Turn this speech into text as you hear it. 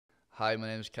Hi, my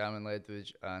name's Cameron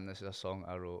LEDWIDGE, and this is a song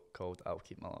I wrote called I'll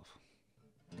Keep My Love.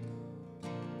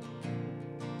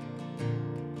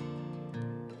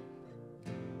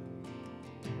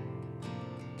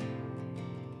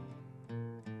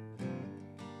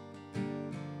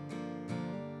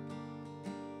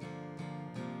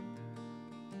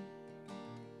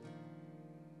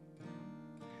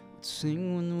 We'd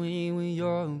sing when we were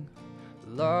young,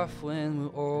 laugh when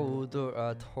we're older.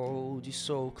 I'd hold you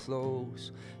so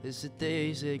close as the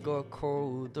days they got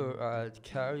colder. I'd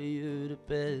carry you to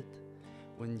bed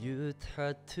when you'd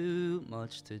had too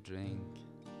much to drink,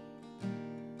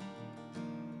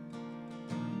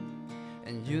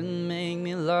 and you'd make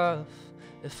me laugh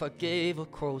if I gave a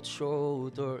cold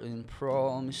shoulder and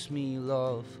promised me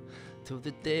love till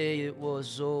the day it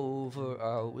was over.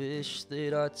 I wish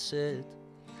that I'd said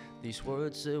these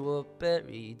words that were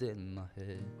buried in my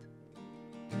head.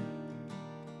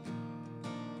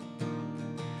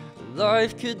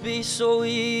 Life could be so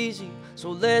easy,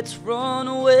 so let's run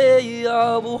away.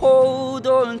 I will hold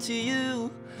on to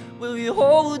you. Will you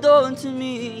hold on to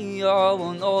me? I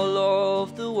want all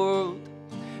of the world,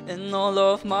 and all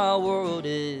of my world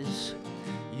is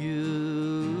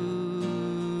you.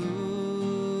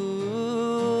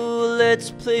 Let's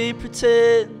play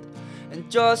pretend and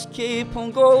just keep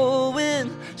on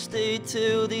going. Stay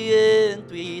till the end.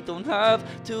 We don't have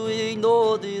to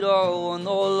ignore that I want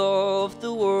all of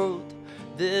the world.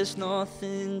 There's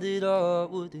nothing that I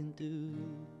wouldn't do.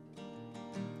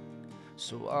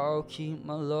 So I'll keep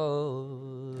my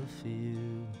love for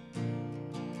you.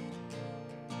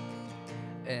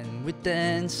 And we'd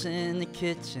dance in the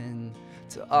kitchen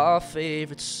to our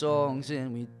favorite songs,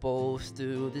 and we'd both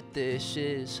do the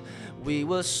dishes. We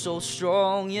were so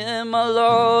strong, yeah, my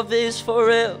love is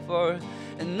forever,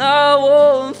 and I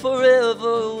want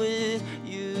forever with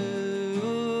you.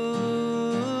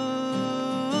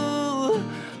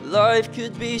 Life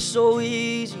could be so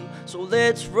easy, so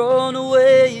let's run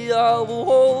away. I will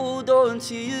hold on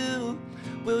to you.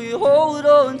 Will you hold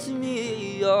on to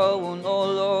me? I want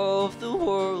all of the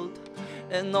world,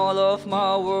 and all of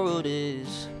my world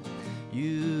is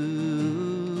you.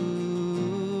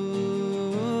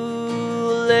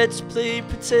 Let's play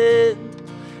pretend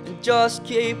and just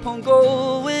keep on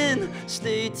going.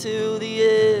 Stay till the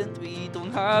end. We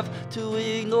don't have to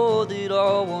ignore that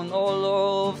I want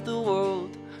all of the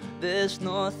world. There's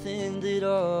nothing that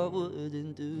I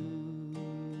wouldn't do.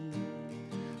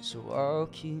 So I'll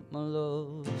keep my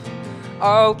love.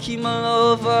 I'll keep my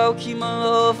love, I'll keep my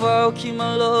love, I'll keep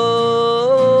my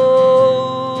love.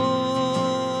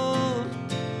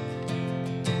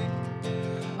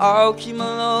 I'll keep my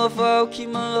love, I'll keep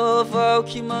my love, I'll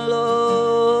keep my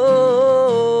love.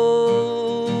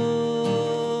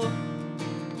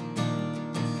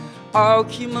 I'll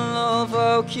keep my love,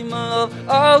 I'll keep my love,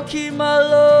 I'll keep my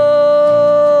love.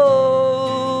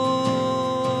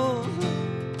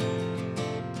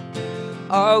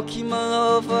 I'll keep my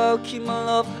love, I'll keep my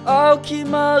love, I'll keep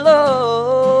my love.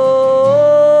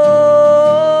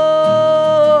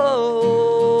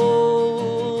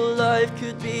 Life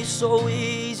could be so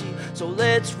easy, so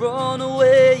let's run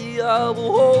away. I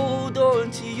will hold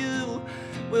on to you.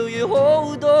 Will you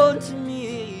hold on to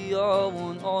me? I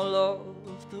want all of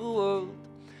the world.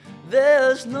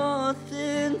 There's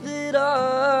nothing that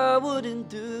I wouldn't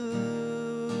do.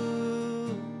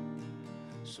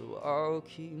 So I'll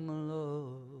keep my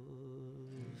love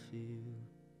for you.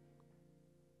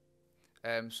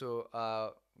 So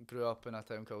I grew up in a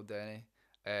town called Denny.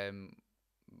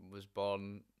 Was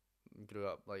born, grew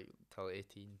up like till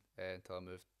 18, until I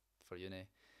moved for uni.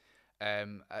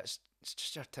 It's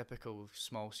just your typical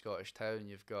small Scottish town.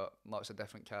 You've got lots of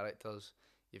different characters.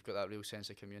 You've got that real sense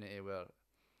of community where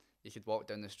you could walk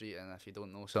down the street, and if you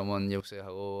don't know someone, you'll say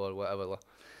hello or whatever.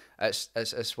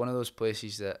 It's one of those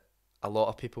places that a lot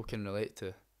of people can relate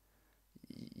to.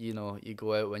 You know, you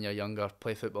go out when you're younger,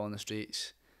 play football in the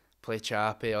streets, play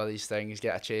chappie, all these things,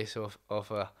 get a chase off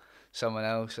someone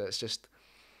else. It's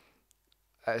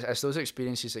those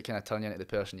experiences that kind of turn you into the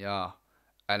person you are.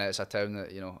 And it's a town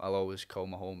that, you know, I'll always call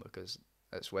my home because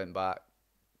it's went back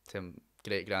to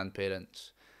great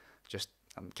grandparents. Just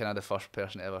I'm kind of the first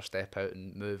person to ever step out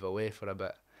and move away for a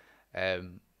bit.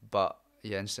 But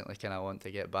you instantly kind of want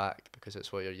to get back because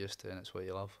it's what you're used to and it's what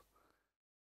you love.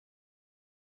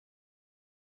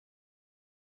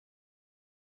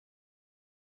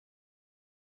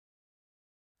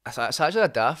 It's actually a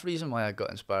daft reason why I got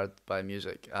inspired by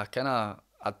music. I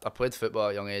played football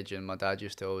at a young age, and my dad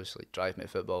used to always like drive me to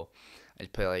football. And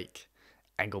he'd play like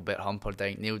Engelbert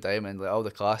Humperdinck, Neil Diamond, like all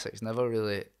the classics. Never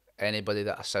really anybody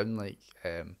that I sound like.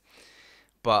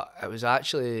 But it was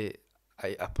actually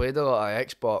I played a lot of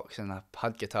Xbox and I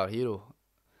had Guitar Hero,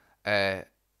 and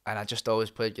I just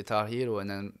always played Guitar Hero. And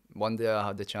then one day I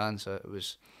had the chance. It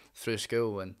was through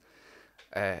school, and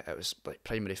it was like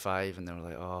primary 5, and they were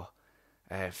like, "Oh,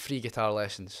 free guitar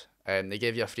lessons." They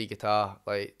gave you a free guitar,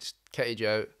 like just kitted you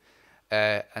out.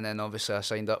 And then obviously I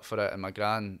signed up for it, and my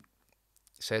gran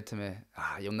said to me,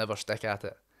 "You'll never stick at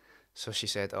it." So she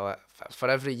said, "Oh, for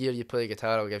every year you play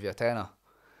guitar, I'll give you a tenner."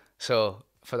 So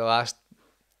for the last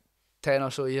 10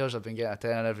 or so years, I've been getting a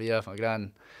tenner every year from my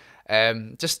gran.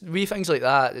 Just wee things like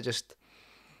that. It just,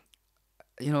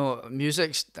 you know,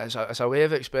 music's it's a way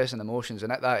of expressing emotions,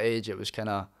 and at that age, it was kind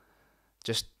of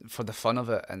just for the fun of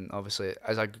it. And obviously,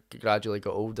 as I gradually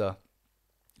got older,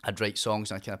 I'd write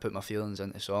songs and I kind of put my feelings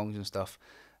into songs and stuff,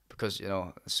 because, you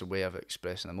know, it's a way of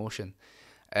expressing emotion.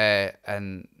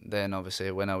 And then obviously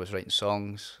when I was writing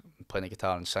songs, playing the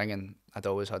guitar and singing, I'd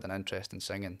always had an interest in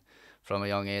singing. From a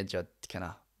young age, I'd kind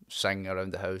of sing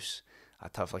around the house.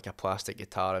 I'd have like a plastic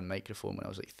guitar and microphone when I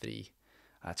was like 3.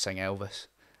 I'd sing Elvis,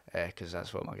 because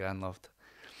that's what my gran loved.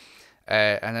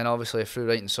 And then obviously through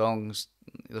writing songs,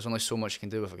 there's only so much you can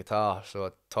do with a guitar, so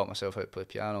I taught myself how to play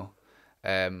piano.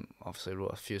 Obviously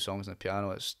wrote a few songs on the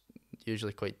piano. It's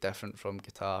usually quite different from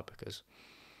guitar because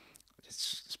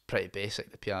it's pretty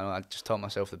basic, the piano. I just taught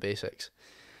myself the basics.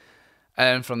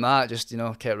 And from that, just, you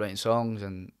know, kept writing songs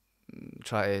and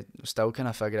try to still kind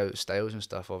of figure out styles and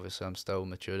stuff. Obviously I'm still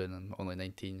maturing, I'm only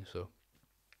 19, so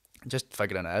just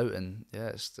figuring it out. And yeah,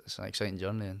 it's an exciting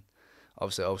journey. And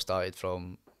obviously it all started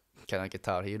from kind of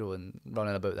Guitar Hero and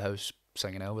running about the house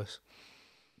singing Elvis.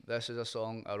 This is a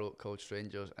song I wrote called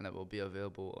Strangers, and it will be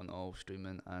available on all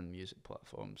streaming and music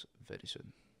platforms very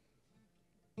soon.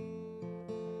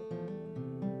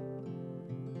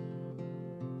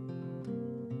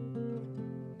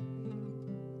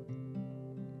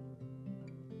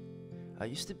 I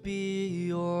used to be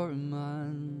your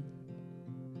man,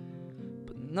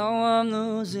 but now I'm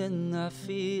losing that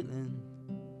feeling,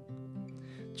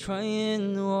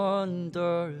 trying to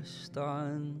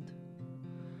understand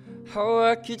how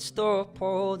I could stop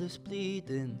all this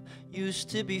bleeding. Used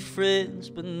to be friends,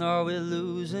 but now we're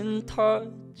losing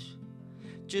touch.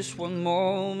 Just one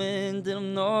moment and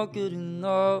I'm not good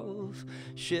enough.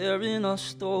 Sharing our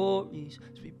stories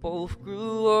as we both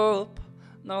grew up.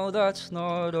 Now that's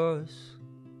not us.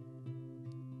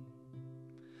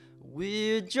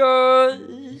 We're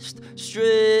just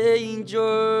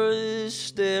strangers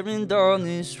staring down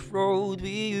this road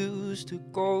we used to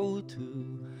go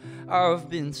to. I've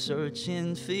been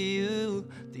searching for you,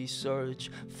 they search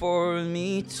for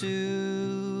me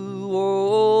too.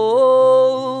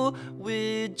 Oh,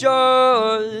 we're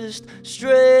just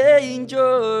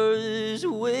strangers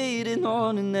waiting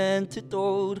on an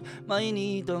antidote. Might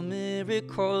need a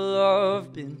miracle.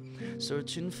 I've been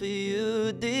searching for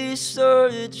you, they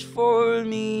search for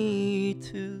me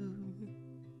too.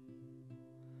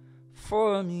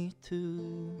 For me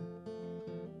too.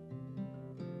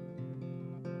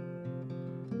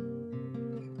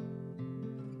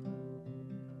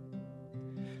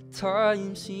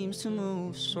 Time seems to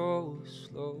move so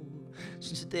slow.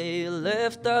 Since the day you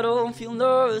left, I don't feel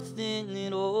nothing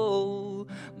at all.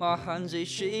 My hands are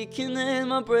shaking and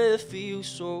my breath feels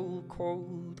so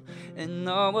cold. And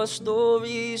now our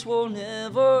stories won't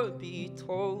ever be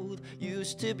told.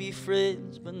 Used to be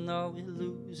friends, but now we're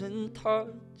losing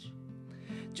touch.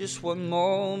 Just one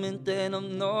moment and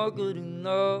I'm not good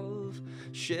enough.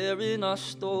 Sharing our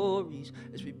stories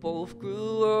as we both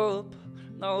grew up.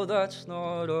 Now that's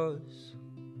not us.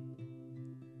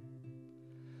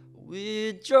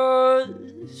 We're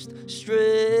just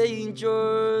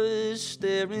strangers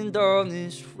staring down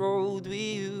this road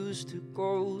we used to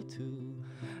go to.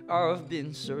 I've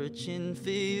been searching for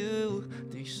you,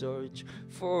 they search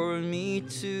for me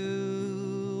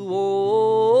too.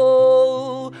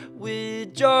 Oh, we're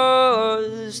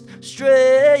just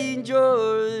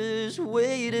strangers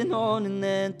waiting on an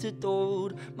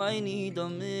antidote. Might need a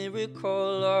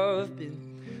miracle. I've been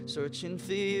searching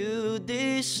for you,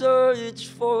 they search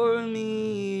for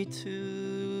me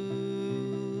too.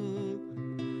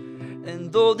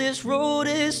 And though this road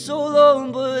is so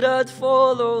long, but I'd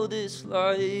follow this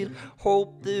light.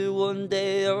 Hope that one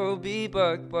day I'll be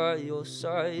back by your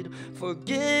side.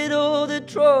 Forget all the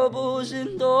troubles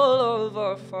and all of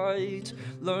our fights.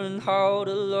 Learn how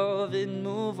to love and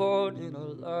move on in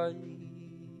our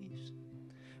lives.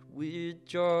 We're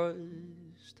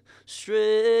just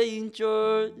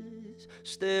strangers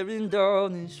staring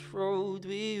down this road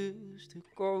we used to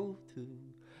go to.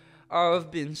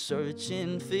 I've been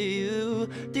searching for you,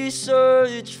 they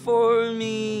search for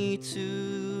me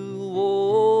too.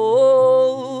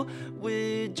 Oh,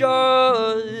 We're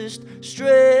just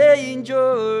strangers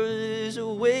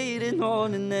waiting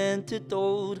on an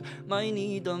antidote. Might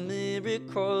need a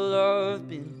miracle. I've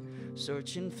been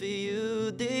searching for you.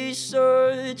 They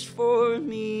search for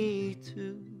me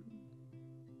too.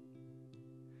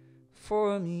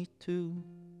 For me too.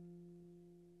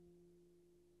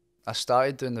 I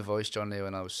started doing the voice journey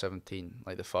when I was 17,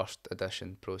 like the first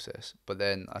audition process. But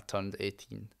then I turned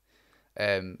 18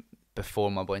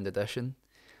 before my blind audition.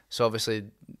 So obviously,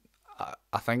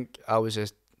 I think I was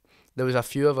just, there was a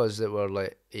few of us that were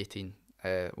like 18.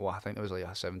 Well, I think there was like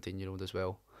a 17-year-old as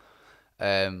well.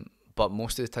 But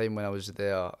most of the time when I was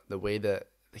there, the way that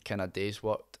the kind of days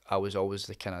worked, I was always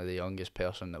the kind of the youngest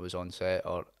person that was on set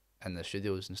or in the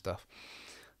studios and stuff.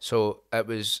 So it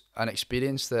was an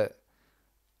experience that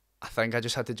I think I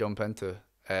just had to jump into.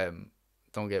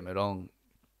 Don't get me wrong,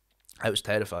 it was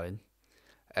terrifying.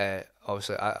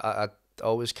 Obviously, I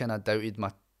always kind of doubted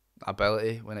my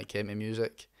ability when it came to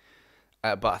music.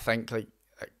 But I think like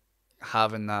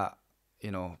having that,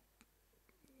 you know,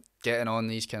 getting on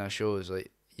these kind of shows, like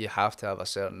you have to have a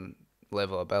certain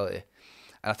level of ability.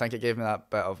 And I think it gave me that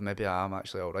bit of maybe I am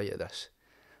actually alright at this.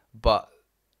 But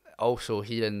also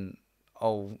hearing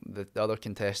all the other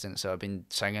contestants that have been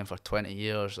singing for 20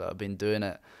 years, that have been doing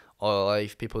it all their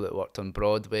life, people that worked on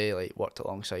Broadway, like worked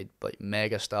alongside like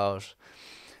mega stars.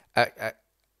 It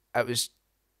was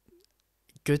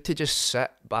good to just sit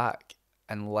back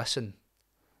and listen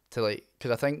to like,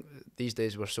 because I think these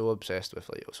days we're so obsessed with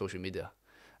like social media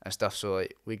and stuff, so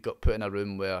like we got put in a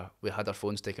room where we had our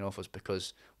phones taken off us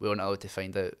because we weren't allowed to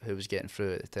find out who was getting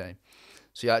through at the time.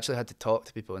 So you actually had to talk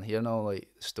to people and hearing all like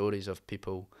stories of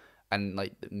people and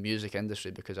like the music industry,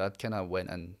 because I'd kind of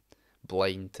went in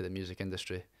blind to the music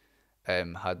industry.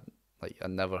 Had like I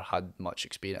never had much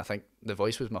experience. I think The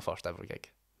Voice was my first ever gig.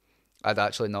 I'd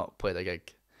actually not played a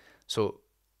gig, so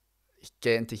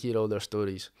getting to hear all their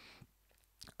stories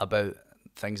about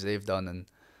things they've done, and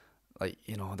like,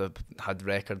 you know, they've had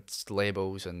records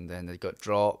labels and then they got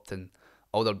dropped, and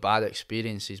all their bad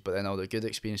experiences but then all their good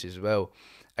experiences as well,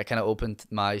 it kind of opened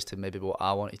my eyes to maybe what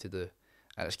I wanted to do,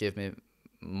 and it's gave me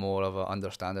more of an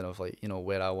understanding of like, you know,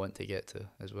 where I want to get to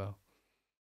as well.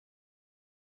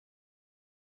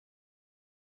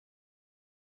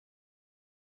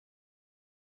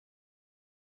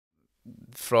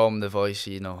 From The Voice,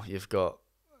 you know, you've got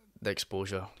the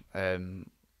exposure, some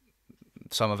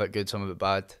of it good, some of it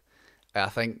bad. I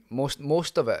think most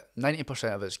of it,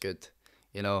 90% of it's good.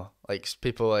 You know, like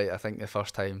people like, I think the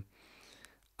first time,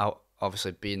 I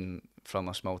obviously being from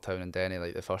a small town in Denny,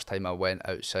 like the first time I went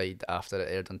outside after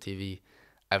it aired on TV,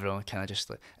 everyone kind of just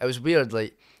like, it was weird.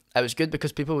 Like it was good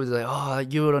because people would be like, oh,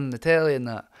 you were on the telly and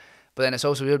that. But then it's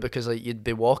also weird because like you'd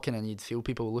be walking and you'd feel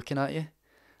people looking at you,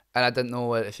 and I didn't know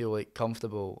whether to feel like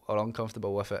comfortable or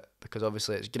uncomfortable with it, because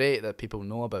obviously it's great that people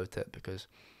know about it, because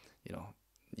you know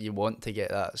you want to get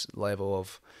that level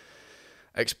of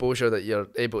exposure that you're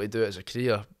able to do it as a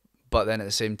career. But then at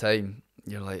the same time,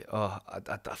 you're like, oh,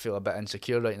 I feel a bit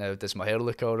insecure right now. Does my hair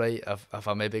look all right? If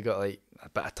I maybe got like a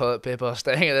bit of toilet paper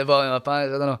staying at the bottom of my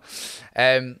pants, I don't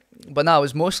know. But no, it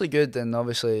was mostly good. And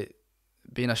obviously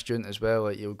being a student as well,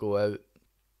 like you'll go out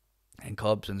in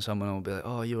clubs and someone will be like,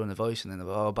 oh, you were on The Voice, and then they'll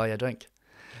be, oh, I'll buy you a drink.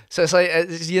 So it's like,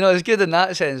 you know, it's good in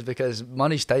that sense because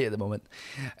money's tight at the moment.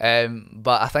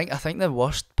 But I think the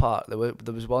worst part, there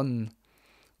was one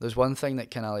thing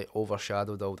that kind of like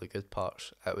overshadowed all the good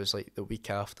parts. It was like the week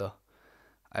after.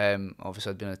 Obviously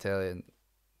I'd been on the telly, and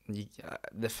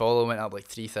the follow went up like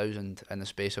 3,000 in the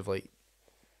space of like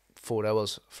 4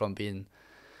 hours from being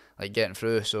like getting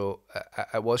through. So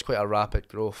it was quite a rapid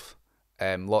growth.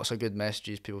 Lots of good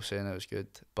messages, people saying it was good.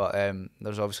 But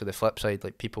there's obviously the flip side,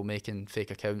 like people making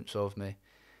fake accounts of me.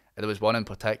 There was one in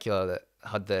particular that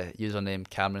had the username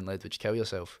Cameron LEDWIDGE Kill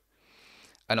Yourself.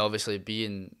 And obviously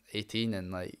being 18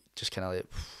 and like just kind of like,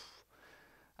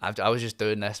 I was just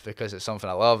doing this because it's something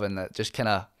I love, and it just kind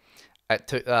of, it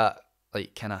took that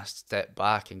like kind of step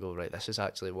back and go, right, this is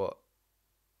actually what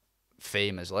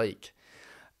fame is like.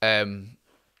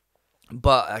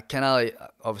 But I kind of like,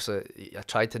 obviously I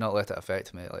tried to not let it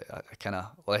affect me. Like I kind of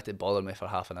let it bother me for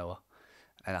half an hour,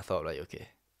 and I thought, right, okay,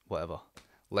 whatever.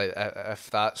 Like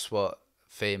if that's what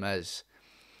fame is,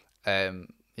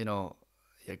 you know,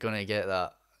 you're gonna get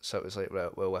that. So it was like,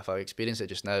 right, well, if I experience it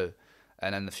just now,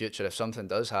 and in the future, if something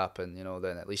does happen, you know,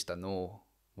 then at least I know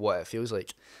what it feels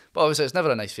like. But obviously, it's never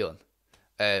a nice feeling.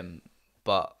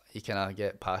 But you kind of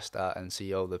get past that and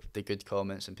see all the good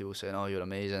comments and people saying, oh, you're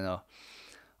amazing, or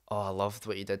oh, I loved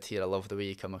what you did here, I love the way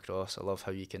you come across, I love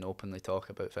how you can openly talk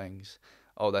about things,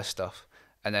 all this stuff.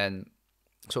 And then,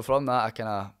 so from that,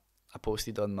 I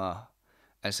posted on my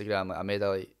Instagram, like I made a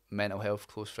like mental health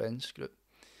close friends group,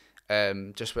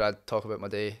 just where I'd talk about my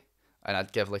day, and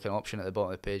I'd give like an option at the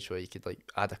bottom of the page where you could like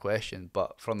add a question,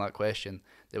 but from that question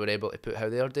they were able to put how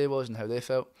their day was and how they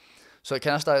felt. So it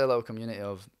kind of started a little community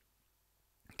of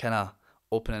kind of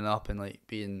opening up and like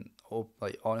being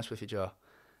like honest with each other.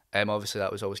 Obviously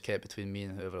that was always kept between me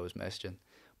and whoever I was messaging,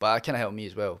 but it kind of helped me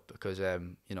as well because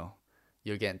you know,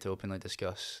 you're getting to openly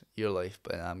discuss your life,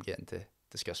 but I'm getting to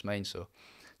discuss mine. So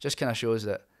just kind of shows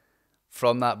that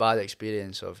from that bad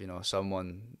experience of, you know,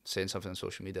 someone saying something on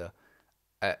social media,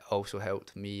 it also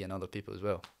helped me and other people as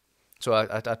well. So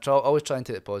I always try and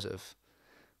take the positive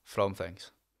from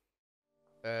things.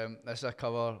 This is a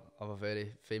cover of a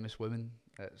very famous woman.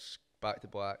 It's Back to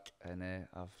Black, and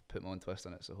I've put my own twist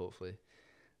on it, so hopefully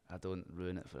I don't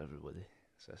ruin it for everybody.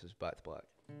 So this is Back to Black.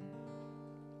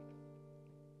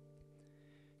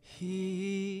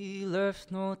 He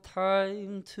left no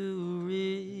time to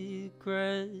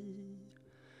regret,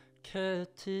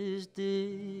 kept his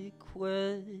dick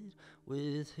wet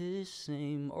with his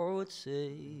same old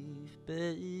safe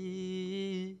bet.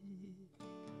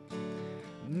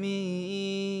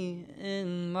 Me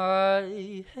in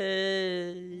my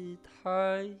head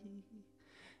high,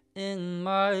 in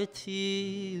my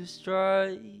teeth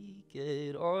dry,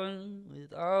 get on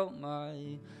without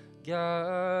my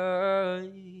guy.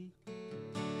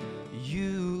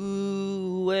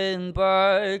 You went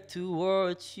back to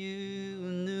what you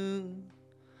knew,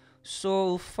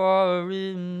 so far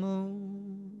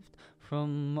removed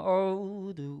from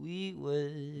all that we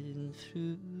went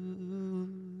through.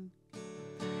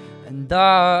 And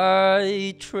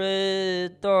I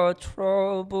tread the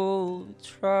troubled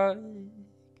track,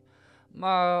 my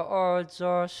odds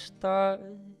are stacked,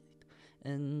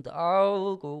 and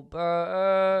I'll go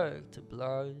back to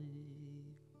black.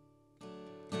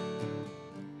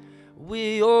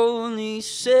 We only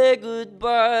say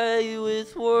goodbye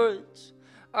with words.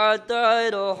 I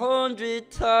died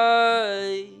 100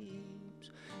 times.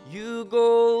 You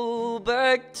go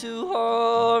back to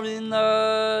her and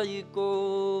I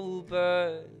go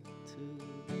back to.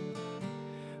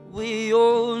 We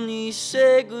only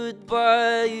say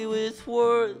goodbye with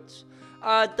words.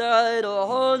 I died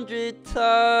 100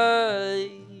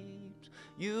 times.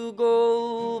 You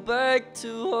go back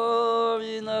to her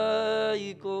and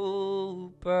I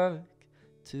go back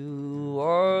to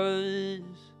us.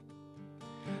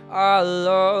 I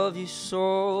love you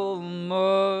so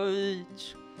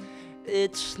much,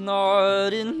 it's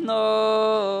not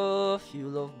enough. You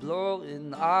love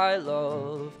blowing, I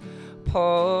love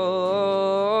puffing.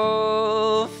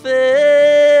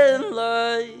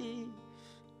 Life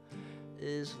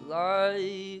is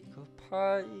like a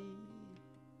pie,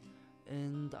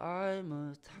 and I'm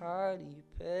a tiny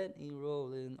penny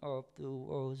rolling up the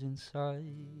walls inside.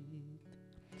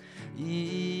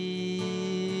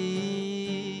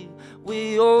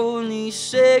 We only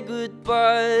say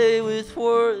goodbye with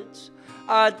words.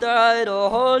 I died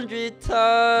 100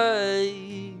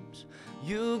 times.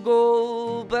 You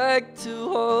go back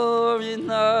to her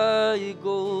and I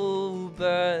go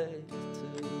back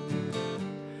to.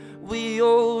 We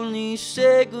only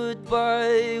say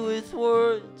goodbye with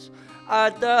words. I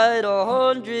died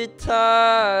 100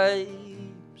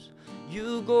 times.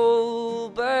 You go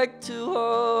back to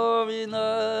her and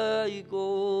I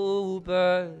go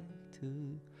back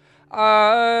to.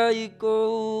 I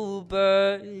go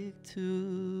back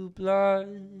to black,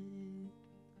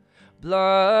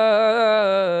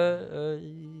 black,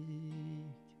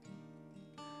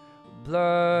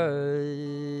 black,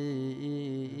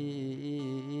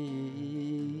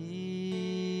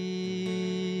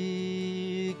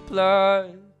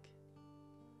 black,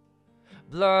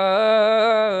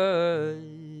 black,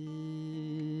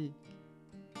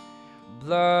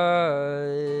 black.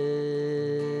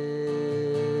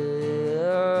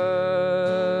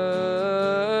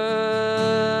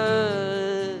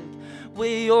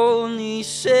 We only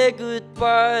say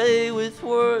goodbye with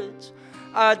words.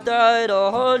 I died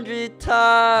 100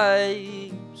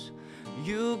 times.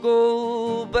 You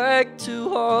go back to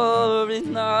her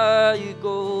and I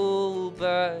go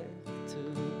back to.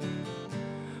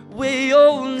 We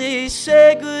only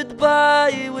say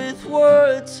goodbye with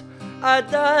words. I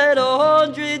died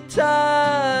 100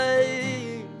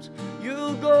 times.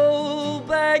 You go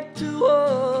back to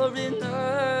her and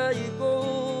I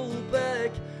go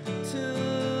back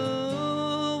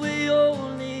to. We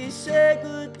only say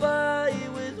goodbye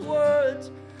with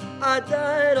words. I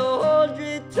died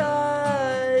 100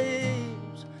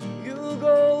 times. You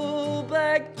go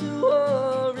back to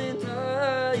her and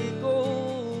I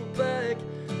go back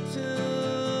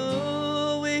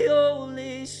to. We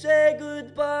only say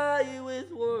goodbye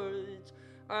with words.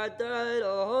 I died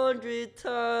 100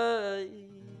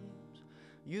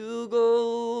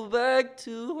 back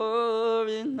to her,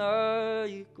 and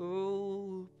I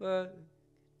go back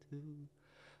to,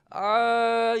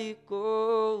 I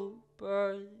go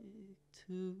back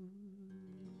to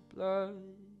black.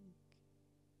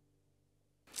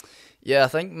 Yeah, I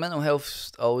think mental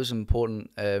health's always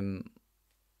important.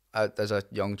 As a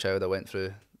young child, I went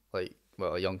through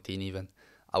a young teen even.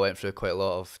 I went through quite a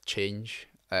lot of change,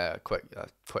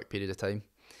 quick period of time,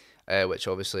 which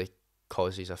obviously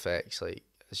causes effects like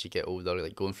as you get older,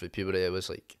 like going through puberty. It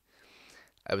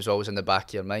was always in the back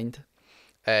of your mind.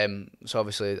 So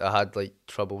obviously I had like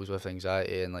troubles with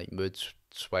anxiety and like mood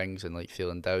swings and like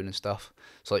feeling down and stuff.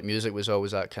 So like music was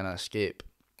always that kind of escape.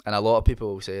 And a lot of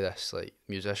people will say this, like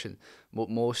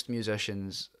most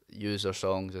musicians use their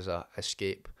songs as a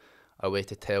escape, a way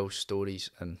to tell stories.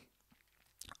 And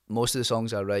most of the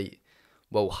songs I write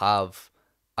will have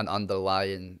an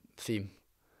underlying theme,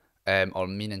 or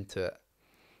meaning to it.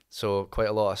 So quite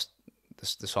a lot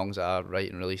of the songs that I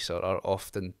write and release are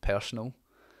often personal,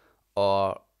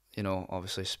 or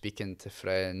obviously speaking to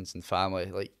friends and family,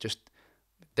 like just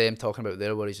them talking about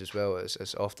their worries as well.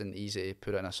 It's often easy to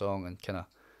put it in a song and kind of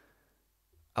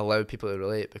allow people to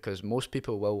relate, because most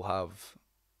people will have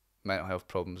mental health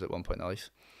problems at one point in life.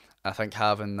 I think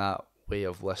having that way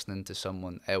of listening to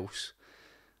someone else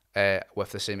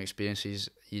with the same experiences,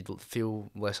 you'd feel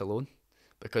less alone,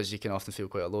 because you can often feel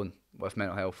quite alone with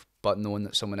mental health, but knowing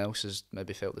that someone else has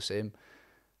maybe felt the same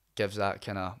gives that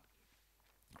kind of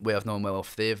way of knowing, well,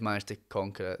 if they've managed to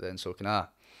conquer it, then so can I.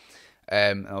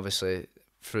 And obviously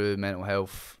through mental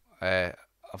health, I've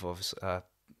obviously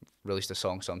released a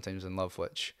song, Sometimes in Love,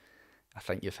 which I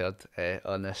think you've heard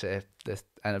on this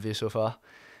interview so far.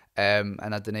 And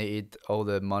I donated all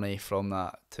the money from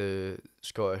that to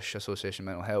Scottish Association of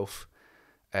Mental Health.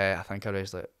 I think I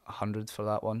raised like 100 for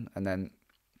that one, and then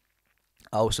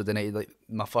I also donated like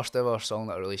my first ever song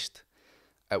that I released.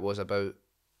 It was about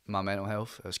my mental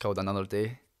health. It was called Another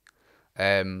Day.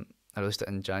 I released it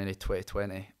in January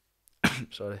 2020.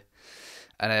 Sorry.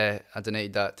 And I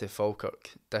donated that to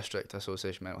Falkirk District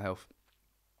Association of Mental Health.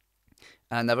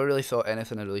 And I never really thought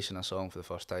anything of releasing a song for the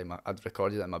first time. I'd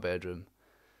recorded it in my bedroom,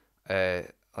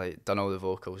 like done all the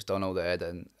vocals, done all the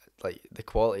editing. Like the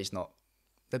quality's not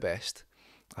the best.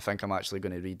 I think I'm actually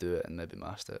going to redo it and maybe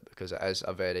master it, because it is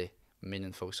a very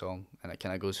meaningful song, and it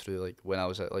kind of goes through like when I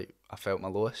was at like I felt my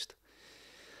lowest.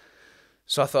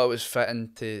 So I thought it was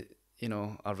fitting to,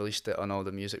 I released it on all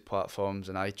the music platforms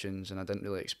and iTunes, and I didn't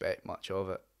really expect much of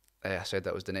it. I said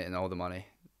that I was donating all the money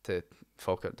to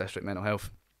Falkirk District Mental Health,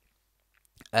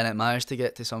 and it managed to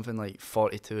get to something like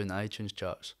 42 in the iTunes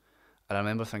charts. And I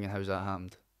remember thinking, how's that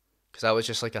happened? Because I was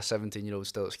just like a 17-year-old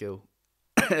still at school.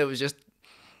 It was just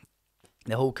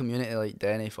the whole community, like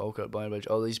Denny, Falkirk, LEDWIDGE,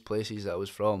 all these places that I was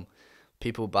from,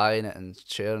 people buying it and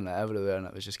sharing it everywhere, and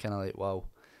it was just kind of like, wow.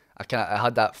 I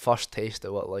had that first taste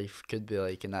of what life could be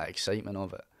like and that excitement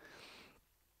of it.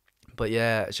 But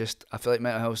yeah, it's just, I feel like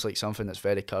mental health is like something that's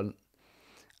very current,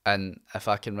 and if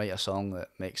I can write a song that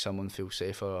makes someone feel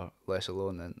safer or less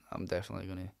alone, then I'm definitely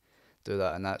going to do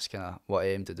that. And that's kind of what I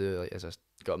aim to do, like as I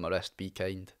got on my wrist, be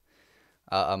kind.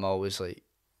 I'm always like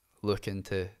looking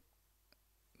to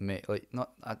make, like,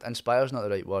 not inspire's not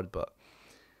the right word, but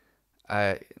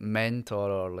mentor,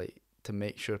 or like to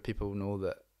make sure people know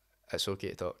that it's okay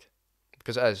to talk,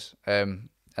 because it is. And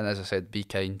as I said, be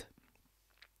kind.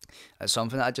 It's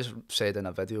something that I just said in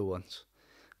a video once,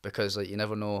 because like you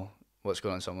never know what's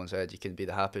going on in someone's head. You can be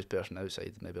the happiest person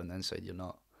outside, maybe on the inside you're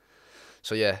not.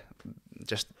 So yeah,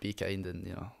 just be kind, and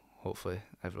hopefully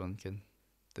everyone can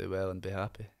do well and be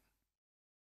happy.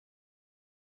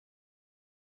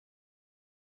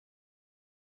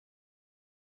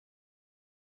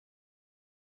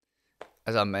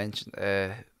 As I mentioned,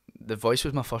 The Voice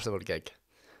was my first ever gig,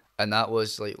 and that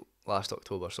was like last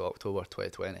October, so October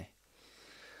 2020.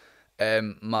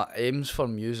 My aims for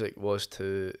music was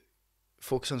to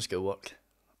focus on schoolwork,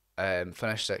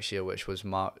 finish 6th year, which was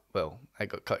I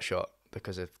got cut short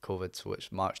because of COVID, so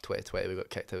it's March 2020 we got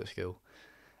kicked out of school.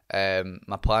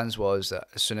 My plans was that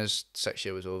as soon as 6th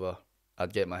year was over,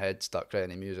 I'd get my head stuck right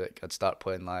into music, I'd start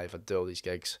playing live, I'd do all these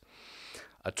gigs,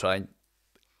 I'd try and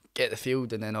get the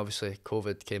field, and then obviously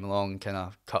COVID came along and kind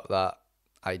of cut that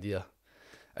idea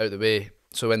out of the way.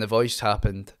 So when The Voice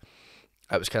happened,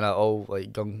 it was kind of all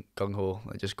like gung ho,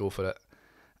 like just go for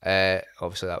it.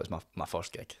 Obviously that was my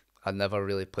first gig. I'd never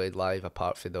really played live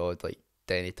apart from the odd like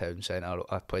Denny Town Centre.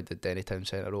 I played the Denny Town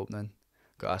Centre opening.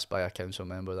 Got asked by a council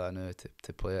member that I knew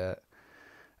to play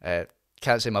it.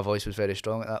 Can't say my voice was very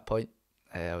strong at that point.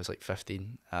 I was like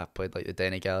 15. I played like the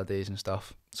Denny Gala days and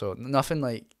stuff. So nothing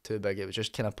like too big. It was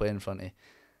just kind of playing in front of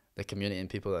the community and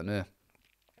people that I knew.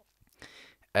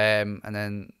 And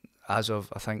then as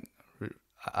of, I think,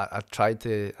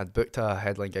 I'd booked a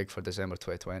headline gig for December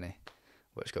 2020,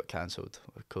 which got cancelled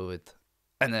with COVID.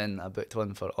 And then I booked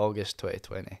one for August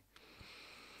 2020.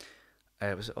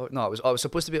 It was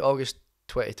supposed to be August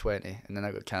 2020, and then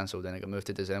I got cancelled, and it got moved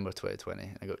to December 2020,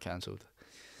 and it got cancelled.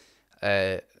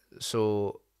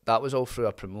 So that was all through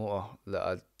a promoter that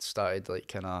I started like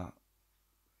kind of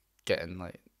getting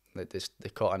like they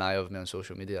caught an eye of me on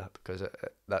social media, because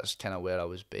that's kind of where I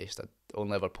was based. I'd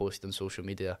only ever posted on social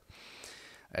media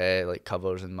like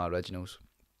covers and my originals.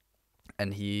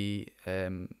 And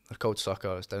they're called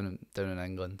Sucker. It's down in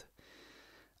England,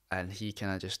 and he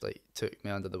kind of just like took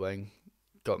me under the wing,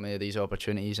 got me these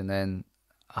opportunities, and then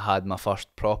I had my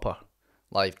first proper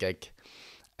live gig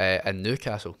in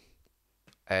Newcastle.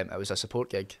 It was a support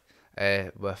gig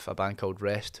with a band called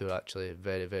Rest, who are actually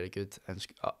very, very good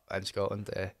in Scotland.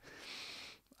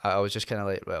 I was just kind of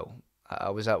like, well, I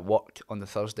was at work on the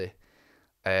Thursday,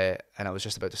 and I was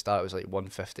just about to start. It was like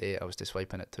 1:58. I was just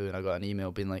swiping at 2, and I got an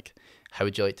email being like, "How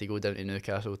would you like to go down to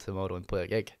Newcastle tomorrow and play a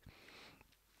gig?"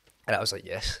 And I was like,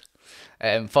 "Yes."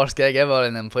 First gig ever,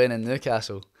 and then playing in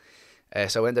Newcastle.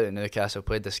 So I went down to Newcastle,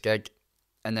 played this gig,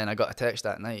 and then I got a text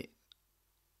that night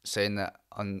saying that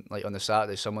on the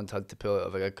Saturday someone had to pull out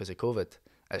of a gig because of COVID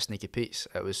at Sneaky Pete's.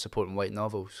 It was supporting white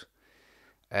novels.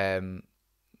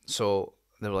 So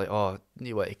they were like, "Oh,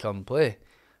 you want to come play?"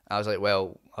 I was like,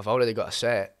 "Well, I've already got a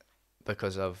set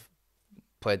because I've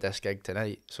played this gig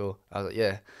tonight." So I was like,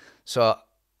 "Yeah." So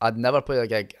I'd never played a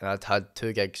gig, and I'd had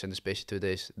 2 gigs in the space of 2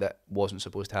 days that wasn't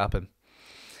supposed to happen.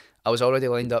 I was already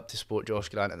lined up to support Josh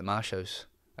Grant at the Mash House.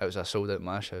 It was a sold out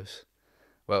Mash House.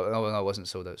 Well, no, it wasn't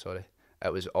sold out, sorry.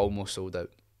 It was almost sold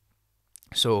out.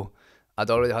 So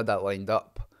I'd already had that lined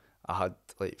up. I had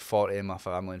like 40 of my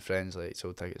family and friends like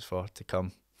sold tickets for to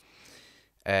come.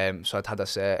 So I'd had a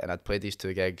set, and I'd played these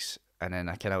 2 gigs, and then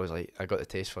I kind of was like, I got the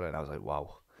taste for it, and I was like,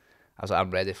 wow. I was like,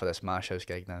 I'm ready for this Mash House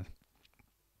gig now.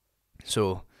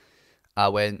 So I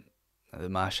went to the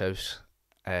Mash House,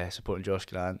 supporting Josh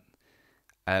Grant,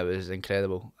 and it was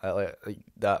incredible. Like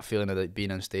that feeling of like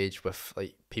being on stage with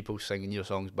like people singing your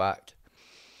songs back.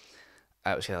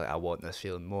 I was kind of like, I want this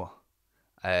feeling more.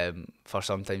 For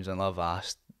Sometimes in Love, I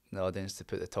asked the audience to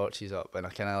put the torches up, and I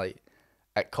kind of like,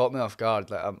 it caught me off guard.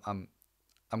 Like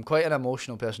I'm quite an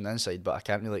emotional person inside, but I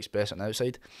can't really express it on the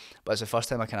outside. But it's the first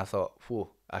time I kind of thought,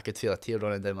 whoa, I could feel a tear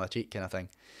running down my cheek, kind of thing,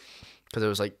 because there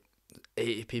was like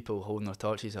 80 people holding their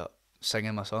torches up,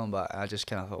 singing my song back. And I just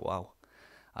kind of thought, wow.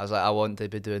 I was like, I want to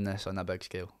be doing this on a big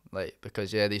scale, like,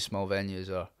 because yeah, these small venues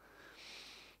are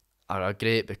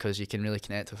great because you can really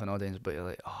connect with an audience, but you're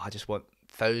like, oh, I just want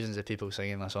thousands of people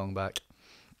singing my song back.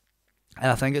 And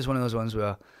I think it's one of those ones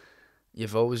where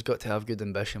you've always got to have good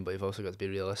ambition, but you've also got to be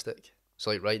realistic.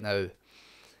 So like right now,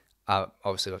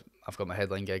 obviously I've got my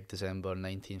headline gig December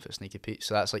 19th at Sneaky Pete,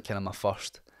 so that's like kind of my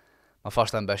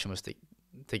first ambition was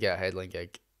to get a headline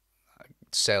gig,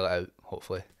 sell it out,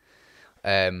 hopefully.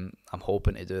 I'm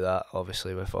hoping to do that,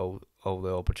 obviously, with all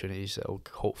the opportunities that will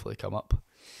hopefully come up.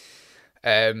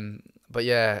 But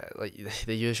yeah, like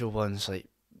the usual ones, like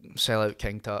sell out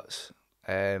King Tut's.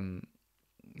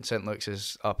 St Luke's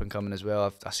is up and coming as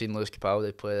well. I've seen Lewis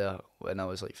Capaldi play there when I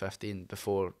was like 15,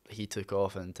 before he took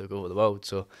off and took over the world.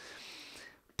 So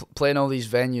playing all these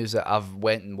venues that I've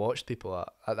went and watched people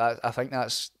at, I think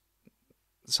that's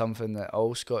something that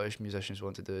all Scottish musicians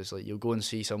want to do. Is like, you'll go and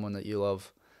see someone that you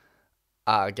love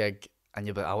at a gig, and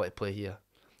you'll be like, I want to play here.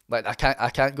 Like I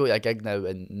can't go to a gig now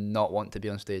and not want to be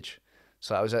on stage.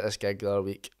 So I was at this gig the other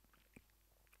week,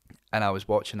 and I was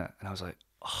watching it, and I was like,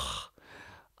 oh,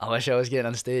 I wish I was getting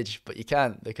on stage, but you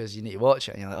can't, because you need to watch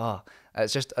it, and you're like, oh,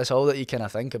 it's all that you kind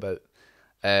of think about,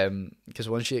 because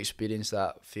once you experience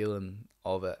that feeling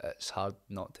of it, it's hard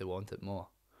not to want it more.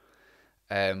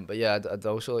 But yeah, I'd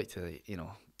also like to,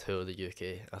 tour the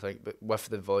UK. I think, but with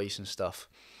the voice and stuff,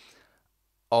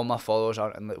 all my followers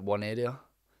aren't in like one area,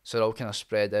 so they're all kind of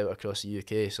spread out across the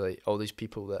UK. So like all these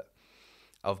people that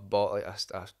I've bought, like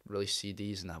I released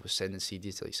CDs, and I was sending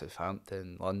CDs to like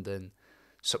Southampton, London.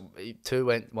 So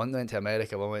one went to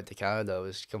America, one went to Canada. It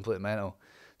was completely mental.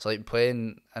 So like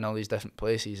playing in all these different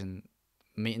places and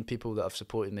meeting people that have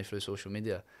supported me through social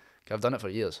media. I've done it for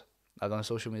years. I've done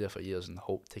social media for years and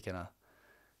hope to kind of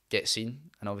get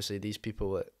seen. And obviously these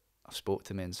people that have spoke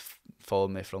to me and followed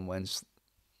me from whence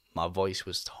my voice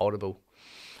was horrible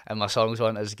and my songs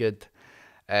weren't as good.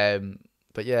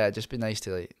 But yeah, it'd just be nice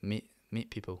to like meet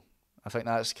people. I think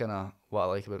that's kind of what I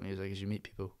like about music, is you meet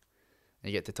people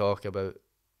and you get to talk about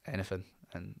anything,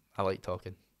 and I like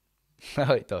talking. I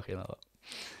like talking a lot.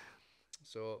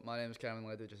 So my name is Cameron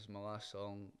LEDWIDGE. This is my last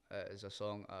song. It is a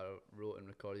song I wrote and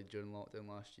recorded during lockdown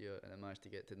last year, and it managed to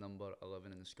get to number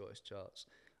 11 in the Scottish charts.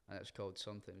 And it's called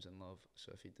Sometimes in Love.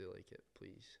 So if you do like it,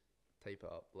 please type it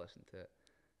up, listen to it,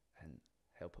 and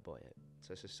help a boy out.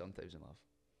 So this is Sometimes in Love.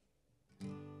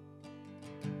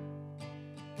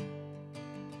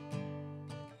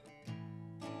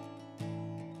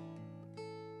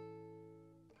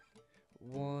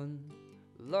 One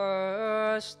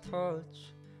last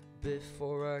touch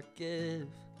before I give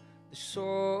this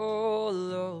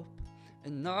all up.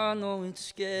 And I know it's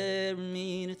scaring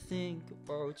me to think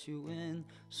about you in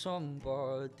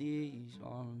somebody's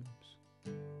arms.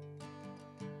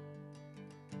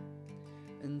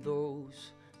 And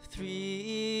those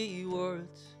 3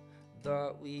 words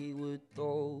that we would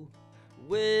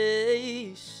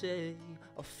always say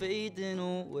are fading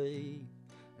away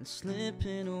and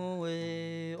slipping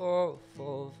away off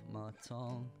of my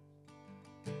tongue.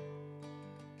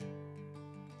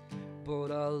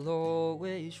 But I'll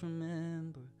always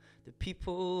remember the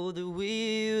people that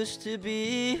we used to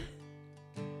be.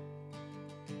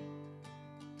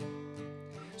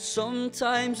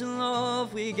 Sometimes in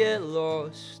love we get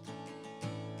lost,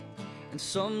 and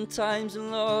sometimes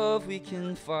in love we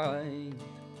can find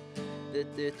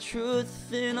that the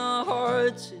truth in our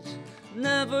hearts is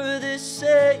never the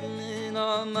same in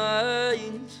our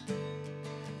minds.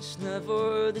 It's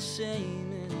never the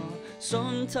same in our.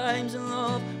 Sometimes in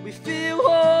love we feel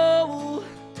whole,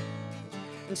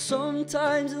 and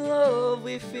sometimes in love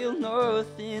we feel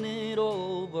nothing at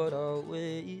all. But I'll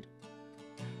wait,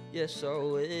 yes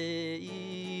I'll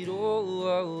wait, oh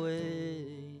I'll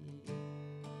wait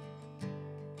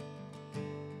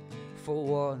for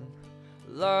one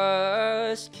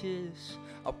last kiss.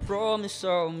 I promise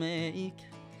I'll make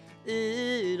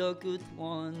it a good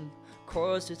one,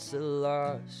 'cause it's the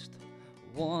last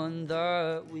one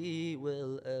that we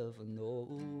will ever know.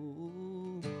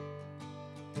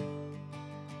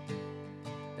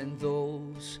 And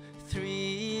those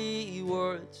 3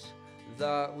 words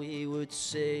that we would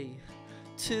say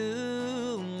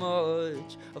too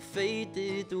much have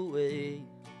faded away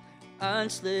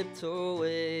and slipped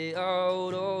away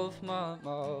out of my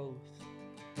mouth.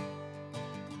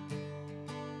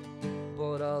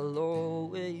 But I'll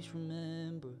always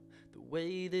remember the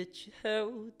way that you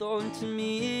held on to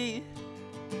me.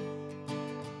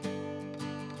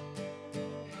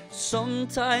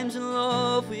 Sometimes in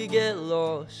love we get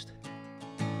lost,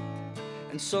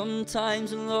 and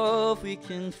sometimes in love we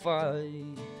can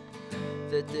find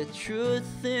that the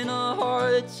truth in our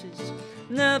hearts is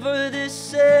never the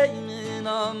same in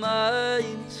our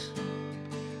minds.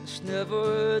 It's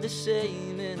never the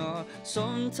same in our.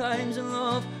 Sometimes in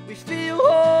love we feel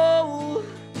whole,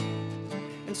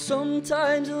 and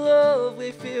sometimes in love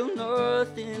we feel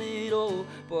nothing at all.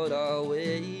 But I'll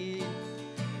wait,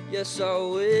 yes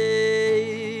I'll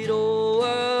wait, oh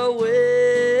I'll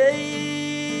wait.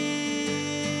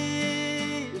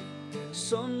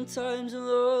 Sometimes in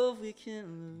love we can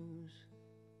lose,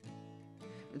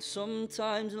 and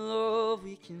sometimes in love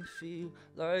we can feel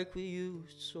like we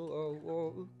used. So I'll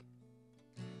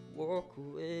walk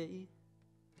away,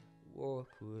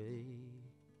 walk away.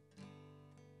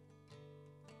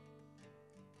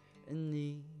 And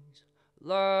these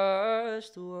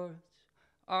last words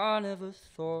I never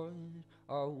thought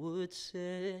I would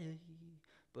say,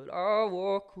 but I'll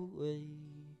walk away,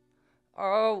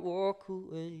 I'll walk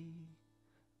away,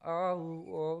 I'll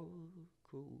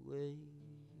walk away.